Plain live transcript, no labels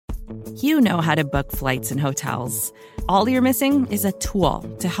You know how to book flights and hotels. All you're missing is a tool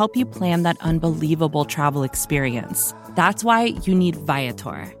to help you plan that unbelievable travel experience. That's why you need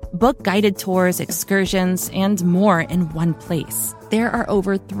Viator. Book guided tours, excursions, and more in one place. There are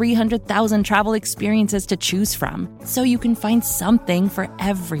over 300,000 travel experiences to choose from, so you can find something for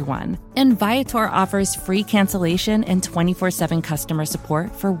everyone. And Viator offers free cancellation and 24/7 customer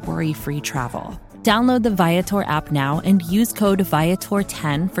support for worry-free travel. Download the Viator app now and use code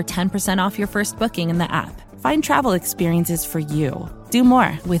Viator10 for 10% off your first booking in the app. Find travel experiences for you. Do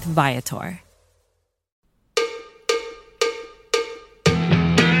more with Viator.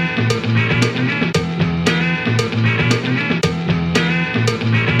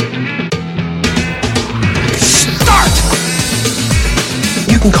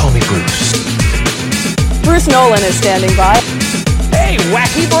 You can call me Bruce. Bruce Nolan is standing by. Hey,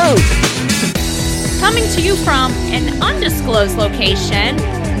 Wacky Bruce! Coming to you from an undisclosed location,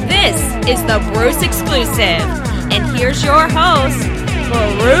 this is the Bruce Exclusive. And here's your host,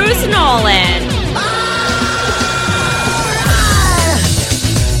 Bruce Nolan.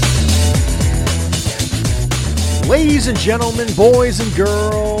 Ladies and gentlemen, boys and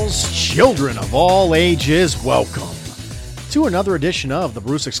girls, children of all ages, welcome to another edition of the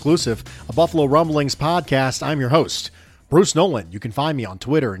Bruce Exclusive, a Buffalo Rumblings podcast. I'm your host, Bruce Nolan. You can find me on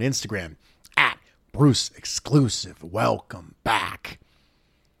Twitter and Instagram at Bruce Exclusive. Welcome back.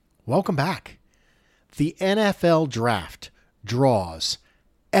 Welcome back. The NFL draft draws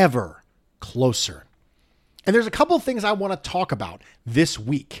ever closer. And there's a couple of things I want to talk about this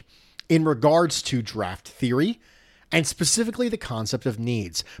week in regards to draft theory and specifically the concept of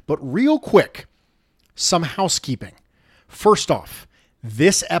needs. But real quick, some housekeeping. First off,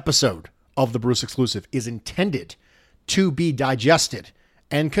 this episode of the Bruce Exclusive is intended to be digested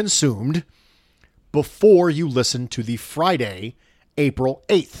and consumed before you listen to the Friday, April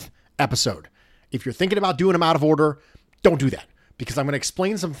 8th episode. If you're thinking about doing them out of order, don't do that, because I'm going to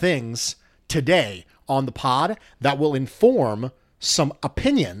explain some things today on the pod that will inform some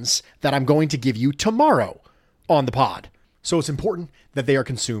opinions that I'm going to give you tomorrow on the pod. So it's important that they are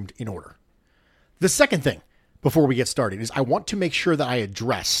consumed in order. The second thing before we get started is I want to make sure that I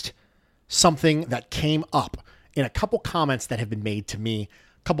addressed something that came up in a couple comments that have been made to me,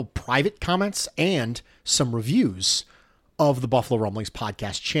 a couple private comments and some reviews of the Buffalo Rumblings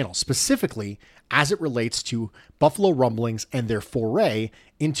podcast channel, specifically as it relates to Buffalo Rumblings and their foray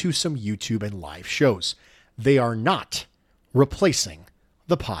into some YouTube and live shows. They are not replacing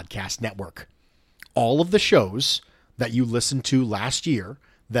the podcast network. All of the shows that you listened to last year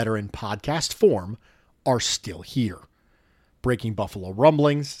that are in podcast form are still here. Breaking Buffalo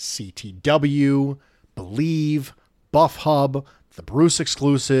Rumblings, CTW, Believe, Buff Hub, the Bruce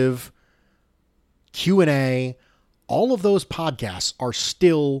Exclusive, Q&A, all of those podcasts are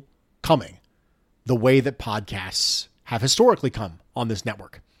still coming the way that podcasts have historically come on this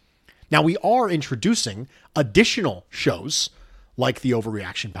network. Now, we are introducing additional shows like the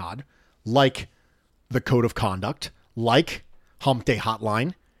Overreaction Pod, like the Code of Conduct, like Hump Day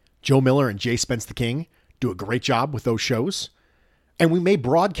Hotline. Joe Miller and Jay Spence the King do a great job with those shows. And we may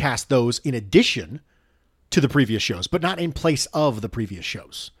broadcast those in addition to the previous shows, but not in place of the previous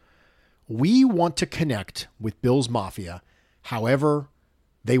shows. We want to connect with Bills Mafia however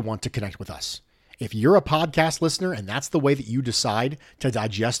they want to connect with us. If you're a podcast listener and that's the way that you decide to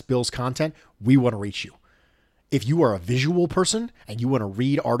digest Bills content, we want to reach you. If you are a visual person and you want to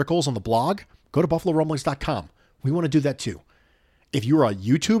read articles on the blog, go to BuffaloRumblings.com. We want to do that too. If you're a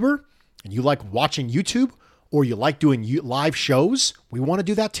YouTuber and you like watching YouTube or you like doing live shows, we want to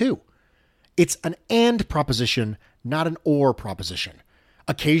do that too. It's an and proposition, not an or proposition.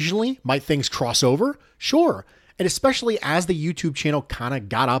 Occasionally, might things cross over? Sure. And especially as the YouTube channel kind of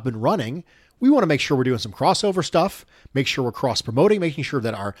got up and running, we want to make sure we're doing some crossover stuff, make sure we're cross-promoting, making sure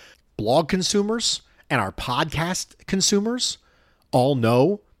that our blog consumers and our podcast consumers all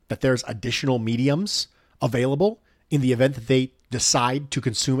know that there's additional mediums available in the event that they decide to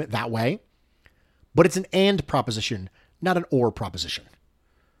consume it that way. But it's an and proposition, not an or proposition.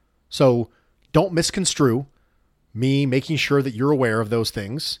 So don't misconstrue me making sure that you're aware of those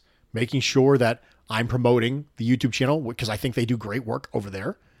things, making sure that I'm promoting the YouTube channel because I think they do great work over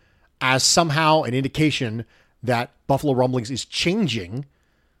there as somehow an indication that Buffalo Rumblings is changing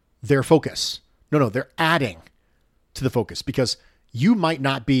their focus. No, they're adding to the focus because you might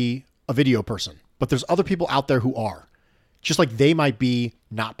not be a video person, but there's other people out there who are. Just like they might be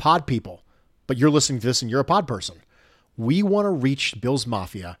not pod people, but you're listening to this and you're a pod person. We want to reach Bills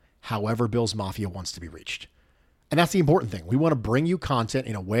Mafia however Bills Mafia wants to be reached. And that's the important thing. We want to bring you content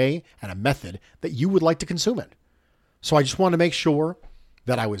in a way and a method that you would like to consume it. So I just want to make sure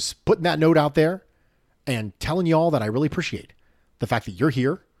that I was putting that note out there and telling you all that I really appreciate the fact that you're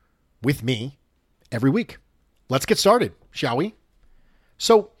here with me every week. Let's get started, shall we?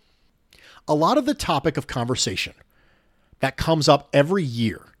 So, a lot of the topic of conversation that comes up every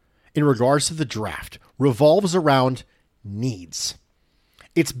year in regards to the draft revolves around needs.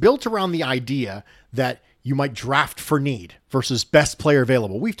 It's built around the idea that you might draft for need versus best player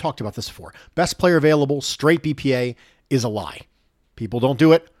available. We've talked about this before. Best player available, straight BPA is a lie. People don't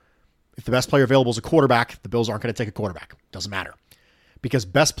do it. If the best player available is a quarterback, the Bills aren't going to take a quarterback. Doesn't matter. Because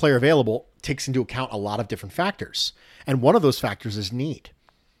best player available takes into account a lot of different factors. And one of those factors is need.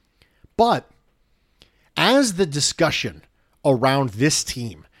 But as the discussion around this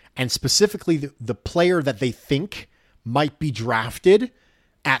team, and specifically the player that they think might be drafted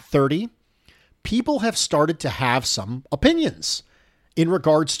at 30, people have started to have some opinions in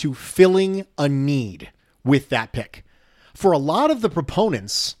regards to filling a need with that pick. For a lot of the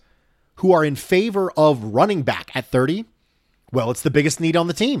proponents who are in favor of running back at 30, well, it's the biggest need on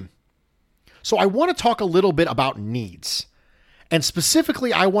the team. So I want to talk a little bit about needs. And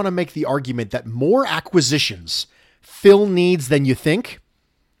specifically, I want to make the argument that more acquisitions fill needs than you think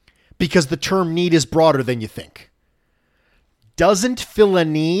because the term need is broader than you think. Doesn't fill a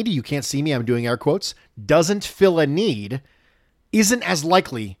need, you can't see me, I'm doing air quotes, doesn't fill a need isn't as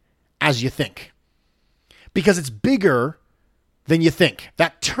likely as you think because it's bigger than you think.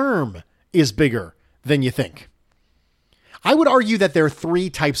 That term is bigger than you think. I would argue that there are three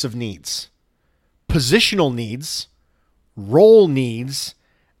types of needs: positional needs, role needs,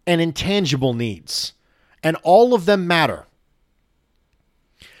 and intangible needs. And all of them matter.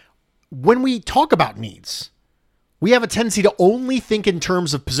 When we talk about needs, we have a tendency to only think in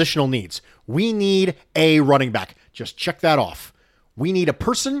terms of positional needs. We need a running back. Just check that off. We need a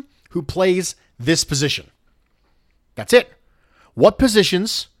person who plays this position. That's it. What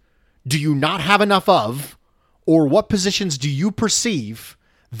positions do you not have enough of, or what positions do you perceive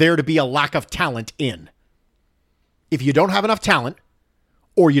there to be a lack of talent in? If you don't have enough talent,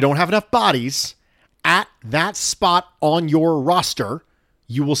 or you don't have enough bodies at that spot on your roster,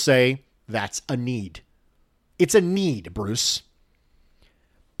 you will say that's a need. It's a need, Bruce.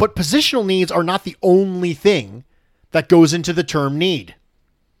 But positional needs are not the only thing that goes into the term need.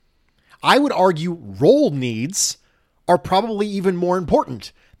 I would argue role needs are probably even more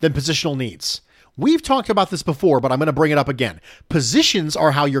important than positional needs. We've talked about this before, but I'm going to bring it up again. Positions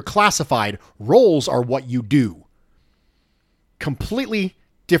are how you're classified. Roles are what you do. Completely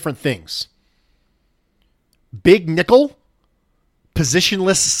different things. Big nickel,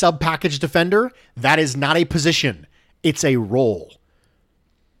 positionless sub-package defender, that is not a position. It's a role.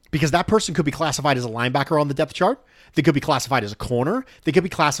 Because that person could be classified as a linebacker on the depth chart. They could be classified as a corner. They could be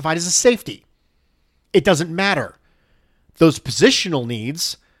classified as a safety. It doesn't matter. Those positional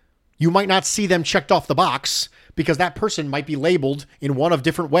needs, you might not see them checked off the box because that person might be labeled in one of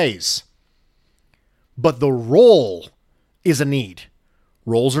different ways. But the role is a need.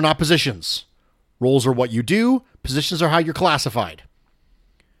 Roles are not positions. Roles are what you do. Positions are how you're classified.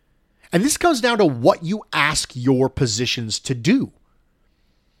 And this comes down to what you ask your positions to do.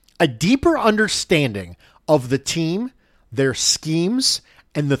 A deeper understanding of the team, their schemes,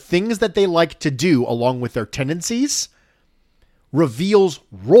 and the things that they like to do along with their tendencies reveals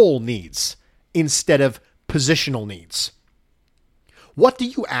role needs instead of positional needs. What do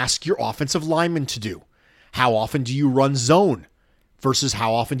you ask your offensive linemen to do? How often do you run zone versus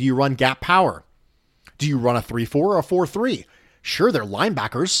how often do you run gap power? Do you run a 3-4 or a 4-3? Sure, they're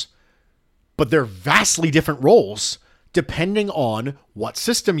linebackers, but they're vastly different roles depending on what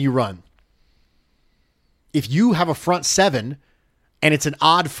system you run. If you have a front seven and it's an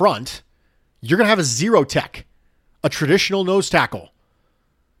odd front, you're going to have a zero tech, a traditional nose tackle.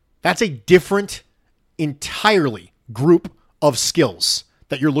 That's a different, entirely group of skills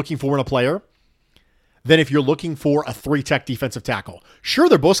that you're looking for in a player than if you're looking for a 3-tech defensive tackle. Sure,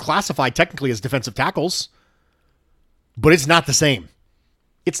 they're both classified technically as defensive tackles, but it's not the same.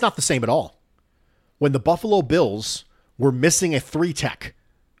 It's not the same at all. When the Buffalo Bills were missing a 3-tech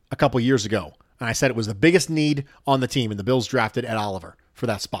a couple years ago, and I said it was the biggest need on the team, and the Bills drafted Ed Oliver for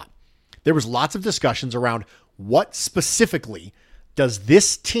that spot, there was lots of discussions around what specifically does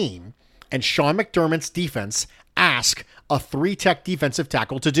this team and Sean McDermott's defense ask a 3-tech defensive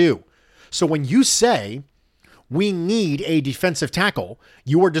tackle to do. So when you say we need a defensive tackle,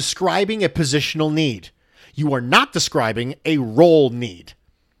 you are describing a positional need. You are not describing a role need.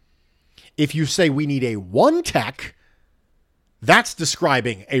 If you say we need a 1-tech, that's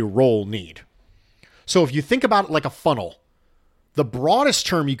describing a role need. So if you think about it like a funnel, the broadest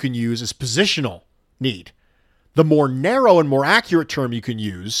term you can use is positional need. The more narrow and more accurate term you can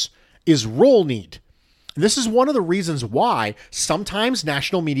use is role need. And this is one of the reasons why sometimes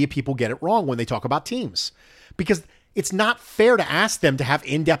national media people get it wrong when they talk about teams, because it's not fair to ask them to have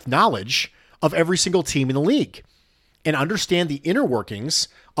in-depth knowledge of every single team in the league and understand the inner workings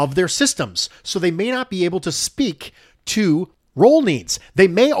of their systems. So they may not be able to speak to role needs. They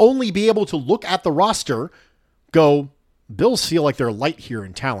may only be able to look at the roster, go, Bills feel like they're light here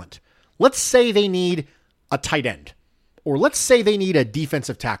in talent. Let's say they need a tight end, or let's say they need a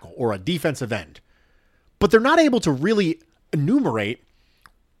defensive tackle or a defensive end, but they're not able to really enumerate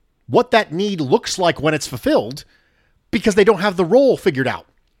what that need looks like when it's fulfilled because they don't have the role figured out.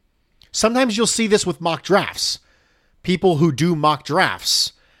 Sometimes you'll see this with mock drafts. People who do mock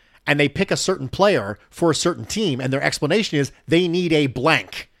drafts and they pick a certain player for a certain team and their explanation is they need a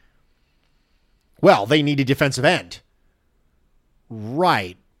blank. Well, they need a defensive end.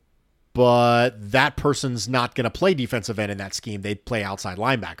 Right. But that person's not going to play defensive end in that scheme. They'd play outside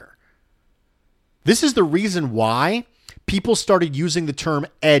linebacker. This is the reason why people started using the term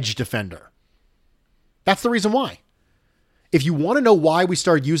edge defender. That's the reason why. If you want to know why we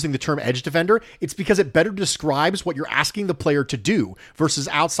started using the term edge defender, it's because it better describes what you're asking the player to do versus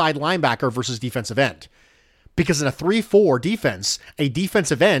outside linebacker versus defensive end. Because in a 3-4 defense, a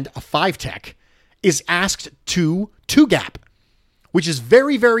defensive end, a 5-tech, is asked to 2-gap, which is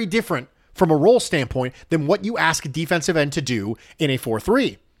very, very different from a role standpoint than what you ask a defensive end to do in a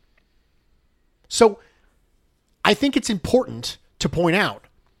 4-3. So I think it's important to point out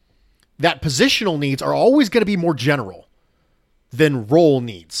that positional needs are always going to be more general than role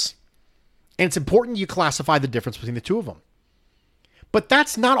needs. And it's important you classify the difference between the two of them. But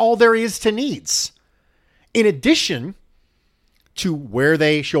that's not all there is to needs. In addition to where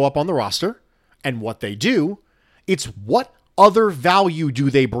they show up on the roster and what they do, it's what other value do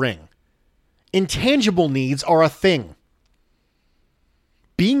they bring. Intangible needs are a thing.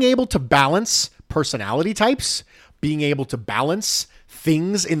 Being able to balance personality types, being able to balance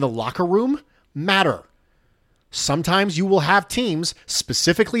things in the locker room matter. Sometimes you will have teams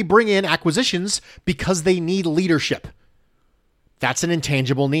specifically bring in acquisitions because they need leadership. That's an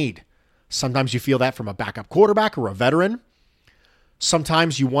intangible need. Sometimes you feel that from a backup quarterback or a veteran.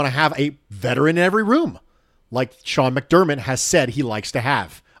 Sometimes you want to have a veteran in every room, like Sean McDermott has said he likes to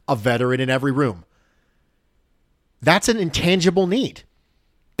have, a veteran in every room. That's an intangible need.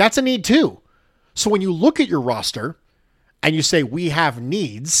 That's a need too. So when you look at your roster and you say we have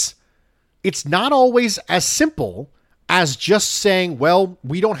needs, it's not always as simple as just saying, well,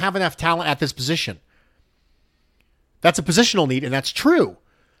 we don't have enough talent at this position. That's a positional need, and that's true.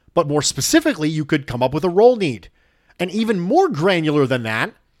 But more specifically, you could come up with a role need. And even more granular than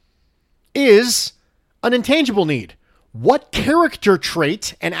that is an intangible need. What character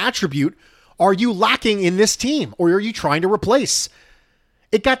trait and attribute are you lacking in this team, or are you trying to replace?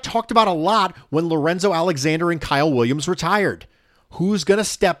 It got talked about a lot when Lorenzo Alexander and Kyle Williams retired. Who's going to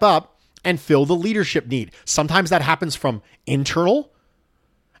step up and fill the leadership need? Sometimes that happens from internal,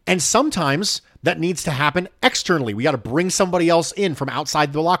 and sometimes that needs to happen externally. We got to bring somebody else in from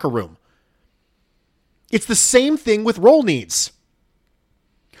outside the locker room. It's the same thing with role needs.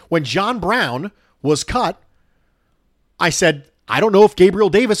 When John Brown was cut, I said, I don't know if Gabriel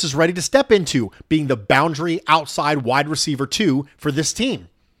Davis is ready to step into being the boundary outside wide receiver 2 for this team.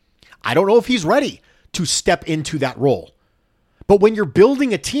 I don't know if he's ready to step into that role. But when you're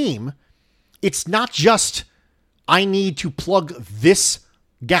building a team, it's not just, I need to plug this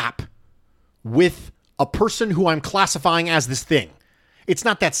gap with a person who I'm classifying as this thing. It's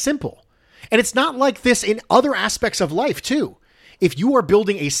not that simple. And it's not like this in other aspects of life too. If you are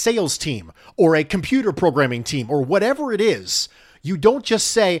building a sales team or a computer programming team or whatever it is, you don't just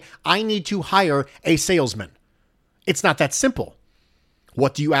say, I need to hire a salesman. It's not that simple.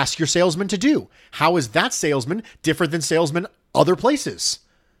 What do you ask your salesman to do? How is that salesman different than salesmen other places?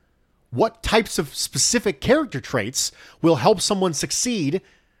 What types of specific character traits will help someone succeed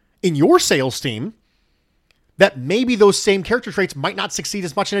in your sales team that maybe those same character traits might not succeed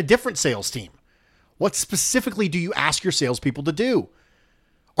as much in a different sales team? What specifically do you ask your salespeople to do?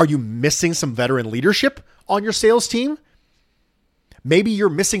 Are you missing some veteran leadership on your sales team? Maybe you're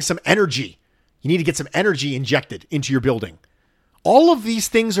missing some energy. You need to get some energy injected into your building. All of these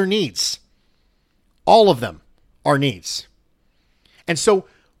things are needs. All of them are needs. And so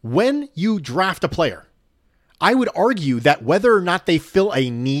when you draft a player, I would argue that whether or not they fill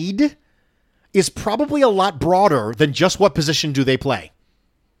a need is probably a lot broader than just what position do they play.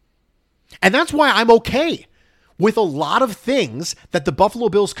 And that's why I'm okay with a lot of things that the Buffalo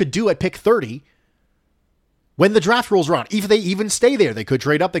Bills could do at pick 30 when the draft rolls around. If they even stay there, they could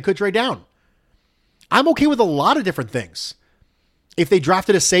trade up, they could trade down. I'm okay with a lot of different things. If they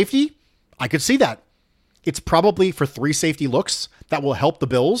drafted a safety, I could see that. It's probably for 3 safety looks that will help the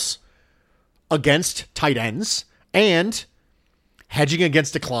Bills against tight ends and hedging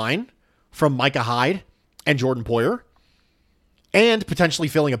against decline from Micah Hyde and Jordan Poyer, and potentially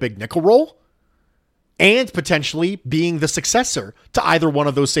filling a big nickel role, and potentially being the successor to either one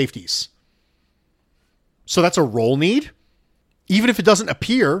of those safeties. So that's a role need, even if it doesn't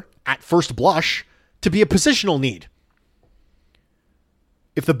appear at first blush to be a positional need.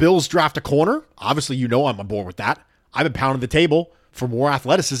 If the Bills draft a corner, obviously you know I'm on board with that. I've been pounding the table for more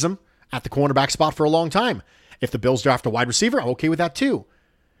athleticism at the cornerback spot for a long time. If the Bills draft a wide receiver, I'm okay with that too.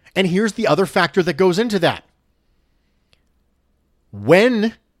 And here's the other factor that goes into that.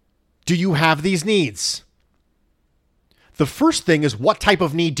 When do you have these needs? The first thing is, what type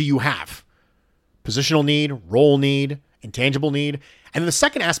of need do you have? Positional need, role need, intangible need. And the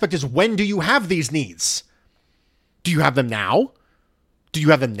second aspect is, when do you have these needs? Do you have them now? Do you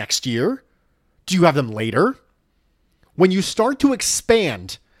have them next year? Do you have them later? When you start to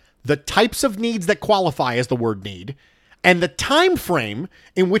expand the types of needs that qualify as the word need and the time frame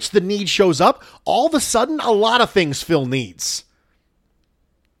in which the need shows up, all of a sudden a lot of things fill needs.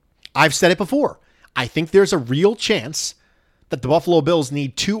 I've said it before. I think there's a real chance that the Buffalo Bills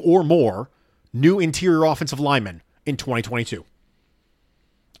need 2 or more new interior offensive linemen in 2022.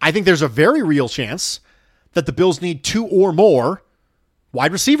 I think there's a very real chance that the Bills need 2 or more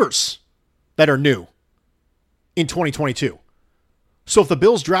wide receivers that are new in 2022. So if the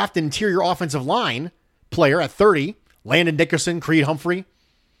Bills draft an interior offensive line player at 30, Landon Dickerson, Creed Humphrey,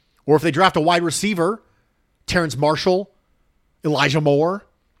 or if they draft a wide receiver, Terrence Marshall, Elijah Moore,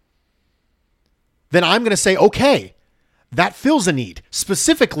 then I'm going to say, okay, that fills a need.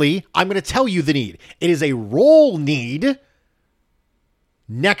 Specifically, I'm going to tell you the need. It is a role need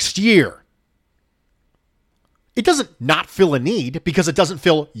next year. It doesn't not fill a need because it doesn't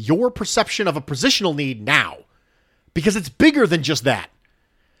fill your perception of a positional need now, because it's bigger than just that.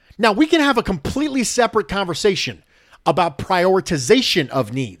 Now, we can have a completely separate conversation about prioritization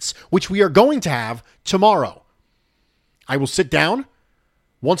of needs, which we are going to have tomorrow. I will sit down.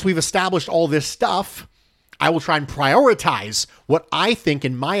 Once we've established all this stuff, I will try and prioritize what I think,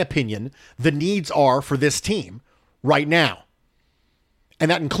 in my opinion, the needs are for this team right now.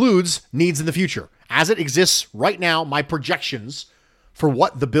 And that includes needs in the future. As it exists right now, my projections for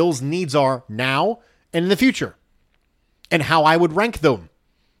what the Bills' needs are now and in the future, and how I would rank them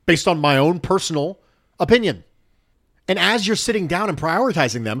based on my own personal opinion. And as you're sitting down and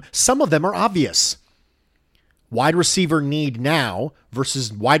prioritizing them, some of them are obvious. Wide receiver need now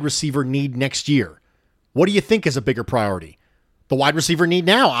versus wide receiver need next year. What do you think is a bigger priority? The wide receiver need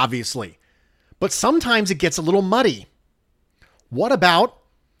now, obviously. But sometimes it gets a little muddy. What about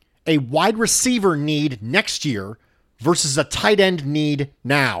a wide receiver need next year versus a tight end need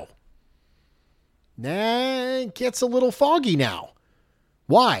now? It gets a little foggy now.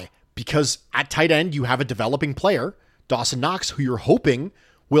 Why? Because at tight end, you have a developing player, Dawson Knox, who you're hoping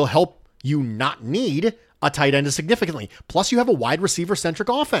will help you not need a tight end significantly. Plus, you have a wide receiver-centric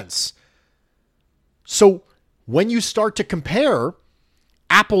offense. So when you start to compare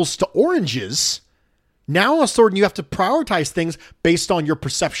apples to oranges, now all of a sudden you have to prioritize things based on your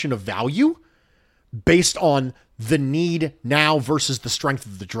perception of value, based on the need now versus the strength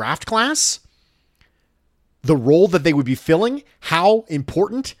of the draft class, the role that they would be filling, how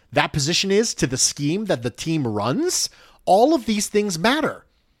important that position is to the scheme that the team runs. All of these things matter.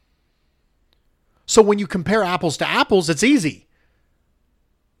 So when you compare apples to apples, it's easy.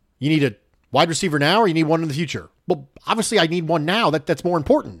 You need a wide receiver now or you need one in the future? Well, obviously I need one now. That's more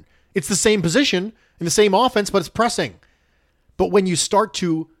important. It's the same position in the same offense, but it's pressing. But when you start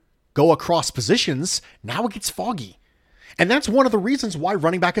to go across positions, now it gets foggy. And that's one of the reasons why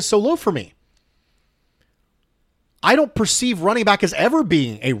running back is so low for me. I don't perceive running back as ever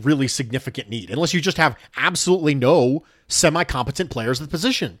being a really significant need, unless you just have absolutely no semi-competent players at the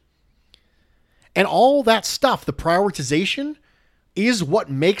position. And all that stuff, the prioritization, is what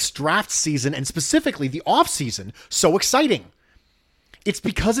makes draft season, and specifically the offseason, so exciting. It's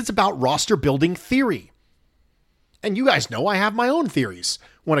because it's about roster building theory. And you guys know I have my own theories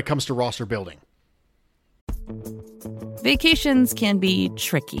when it comes to roster building. Vacations can be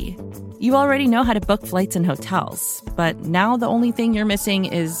tricky. You already know how to book flights and hotels, but now the only thing you're missing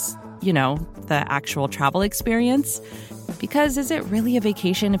is, the actual travel experience. Because is it really a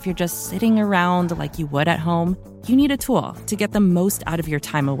vacation if you're just sitting around like you would at home? You need a tool to get the most out of your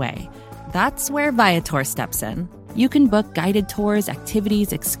time away. That's where Viator steps in. You can book guided tours,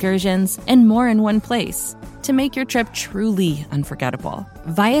 activities, excursions, and more in one place to make your trip truly unforgettable.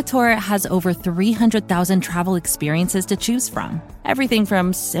 Viator has over 300,000 travel experiences to choose from. Everything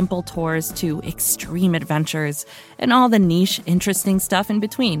from simple tours to extreme adventures and all the niche, interesting stuff in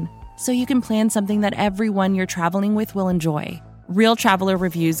between. So you can plan something that everyone you're traveling with will enjoy. Real traveler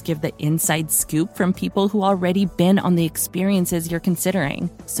reviews give the inside scoop from people who already been on the experiences you're considering,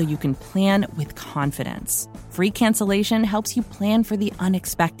 so you can plan with confidence. Free cancellation helps you plan for the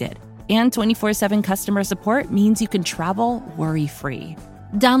unexpected. And 24/7 customer support means you can travel worry-free.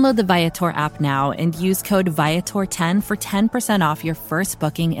 Download the Viator app now and use code Viator10 for 10% off your first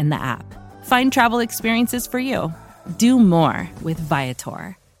booking in the app. Find travel experiences for you. Do more with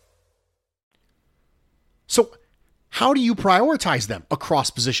Viator. So how do you prioritize them across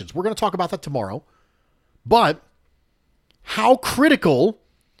positions? We're going to talk about that tomorrow. But how critical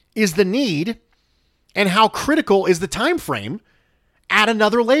is the need and how critical is the time frame? Add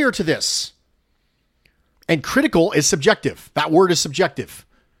another layer to this. And critical is subjective. That word is subjective.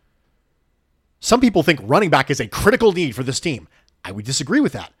 Some people think running back is a critical need for this team. I would disagree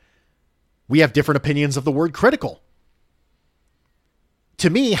with that. We have different opinions of the word critical. To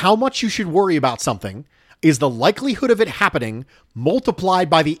me, how much you should worry about something is the likelihood of it happening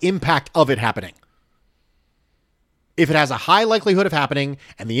multiplied by the impact of it happening. If it has a high likelihood of happening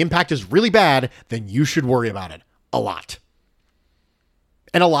and the impact is really bad, then you should worry about it a lot.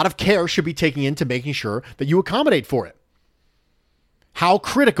 And a lot of care should be taken into making sure that you accommodate for it. How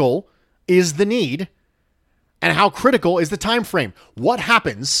critical is the need and how critical is the time frame? What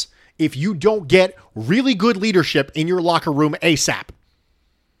happens if you don't get really good leadership in your locker room ASAP?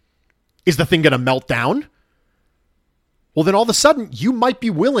 Is the thing going to melt down? Well, then all of a sudden, you might be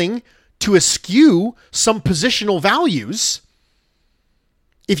willing to eschew some positional values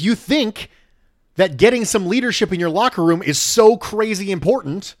if you think that getting some leadership in your locker room is so crazy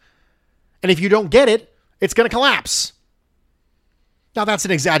important, and if you don't get it, it's going to collapse. Now, that's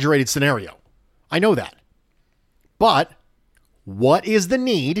an exaggerated scenario. I know that. But what is the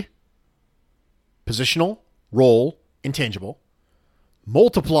need? Positional, role, intangible,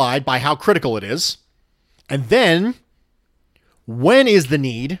 multiplied by how critical it is. And then, when is the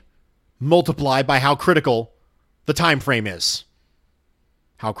need multiplied by how critical the time frame is?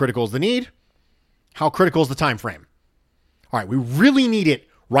 How critical is the need? How critical is the time frame? All right, we really need it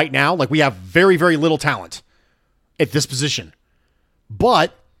right now. Like, we have very, very little talent at this position.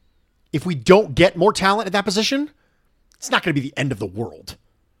 But if we don't get more talent at that position, it's not going to be the end of the world.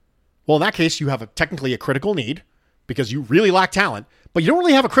 Well, in that case, you have technically a critical need because you really lack talent, but you don't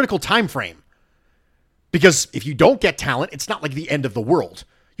really have a critical time frame. Because if you don't get talent, it's not like the end of the world.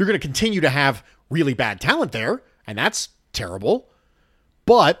 You're going to continue to have really bad talent there, and that's terrible.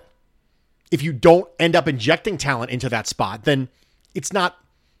 But if you don't end up injecting talent into that spot, then it's not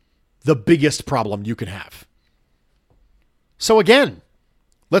the biggest problem you can have. So again,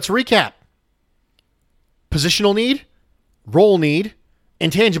 let's recap. Positional need, role need,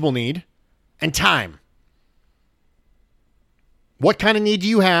 intangible need, and time. What kind of need do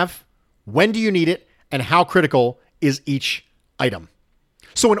you have? When do you need it? And how critical is each item?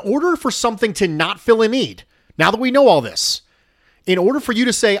 So in order for something to not fill a need, now that we know all this, in order for you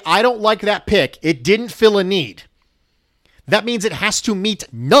to say, I don't like that pick, it didn't fill a need, that means it has to meet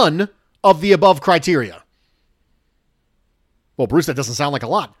none of the above criteria. Well, Bruce, that doesn't sound like a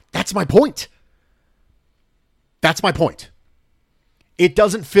lot. That's my point. That's my point. It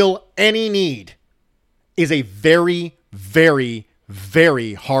doesn't fill any need is a very, very,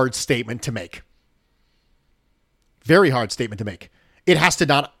 very hard statement to make. Very hard statement to make. It has to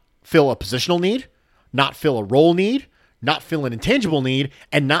not fill a positional need, not fill a role need, not fill an intangible need,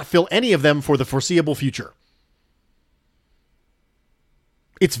 and not fill any of them for the foreseeable future.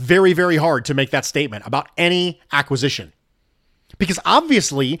 It's very, very hard to make that statement about any acquisition. Because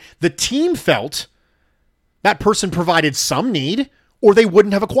obviously, the team felt that person provided some need, or they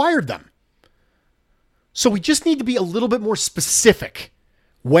wouldn't have acquired them. So we just need to be a little bit more specific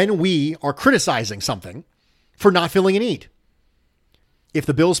when we are criticizing something for not filling a need. If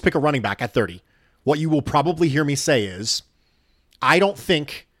the Bills pick a running back at 30, what you will probably hear me say is, I don't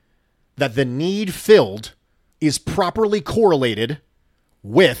think that the need filled is properly correlated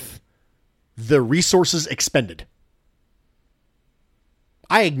with the resources expended.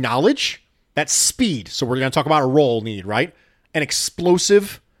 I acknowledge that speed, so we're going to talk about a role need, right? An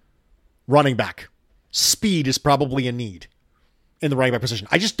explosive running back. Speed is probably a need in the running back position.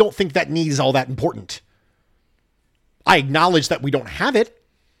 I just don't think that need is all that important. I acknowledge that we don't have it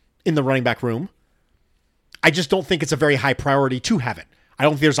in the running back room. I just don't think it's a very high priority to have it. I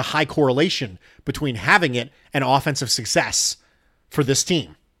don't think there's a high correlation between having it and offensive success for this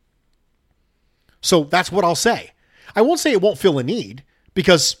team. So that's what I'll say. I won't say it won't fill a need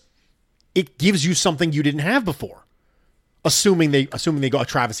because it gives you something you didn't have before. Assuming they go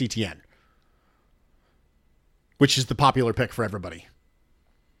Travis Etienne, which is the popular pick for everybody.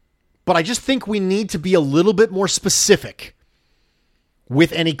 But I just think we need to be a little bit more specific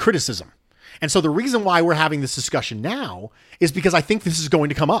with any criticism. And so the reason why we're having this discussion now is because I think this is going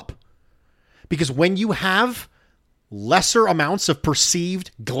to come up. Because when you have lesser amounts of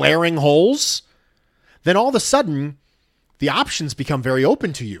perceived glaring holes, then all of a sudden the options become very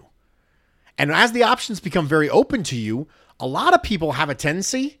open to you. And as the options become very open to you, a lot of people have a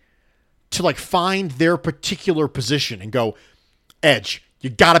tendency to like find their particular position and go, edge. You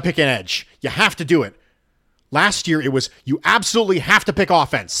got to pick an edge. You have to do it. Last year, it was, you absolutely have to pick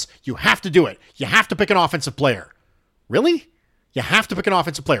offense. You have to do it. You have to pick an offensive player. Really? You have to pick an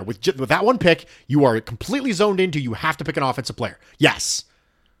offensive player. With that one pick, you are completely zoned into you have to pick an offensive player. Yes.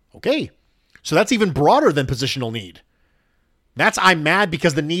 Okay. So that's even broader than positional need. That's I'm mad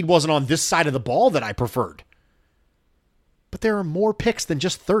because the need wasn't on this side of the ball that I preferred. But there are more picks than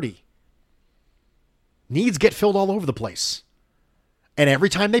just 30. Needs get filled all over the place. And every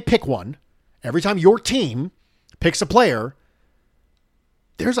time they pick one, every time your team picks a player,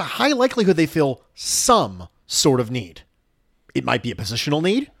 there's a high likelihood they fill some sort of need. It might be a positional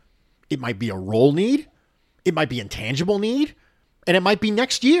need. It might be a role need. It might be intangible need. And it might be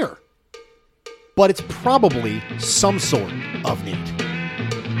next year. But it's probably some sort of need.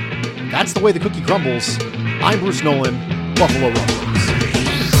 That's the way the cookie crumbles. I'm Bruce Nolan, Buffalo Rumblings.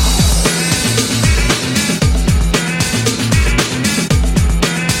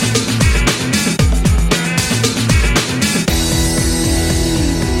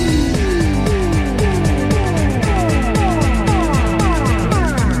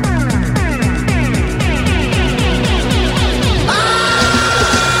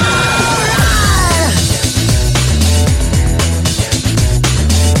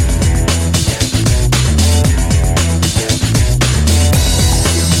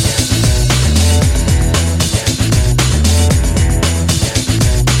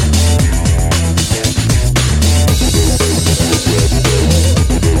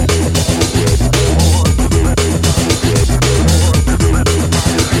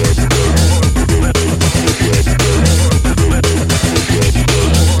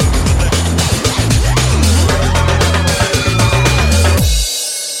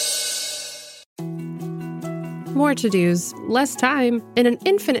 More to-dos, less time, and an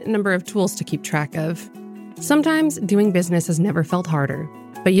infinite number of tools to keep track of. Sometimes doing business has never felt harder,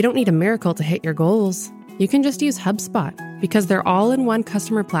 but you don't need a miracle to hit your goals. You can just use HubSpot, because their all-in-one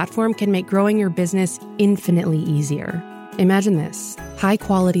customer platform can make growing your business infinitely easier. Imagine this: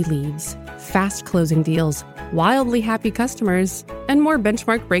 high-quality leads, fast closing deals, wildly happy customers, and more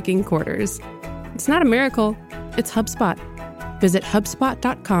benchmark-breaking quarters. It's not a miracle, it's HubSpot. Visit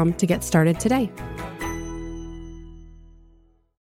HubSpot.com to get started today.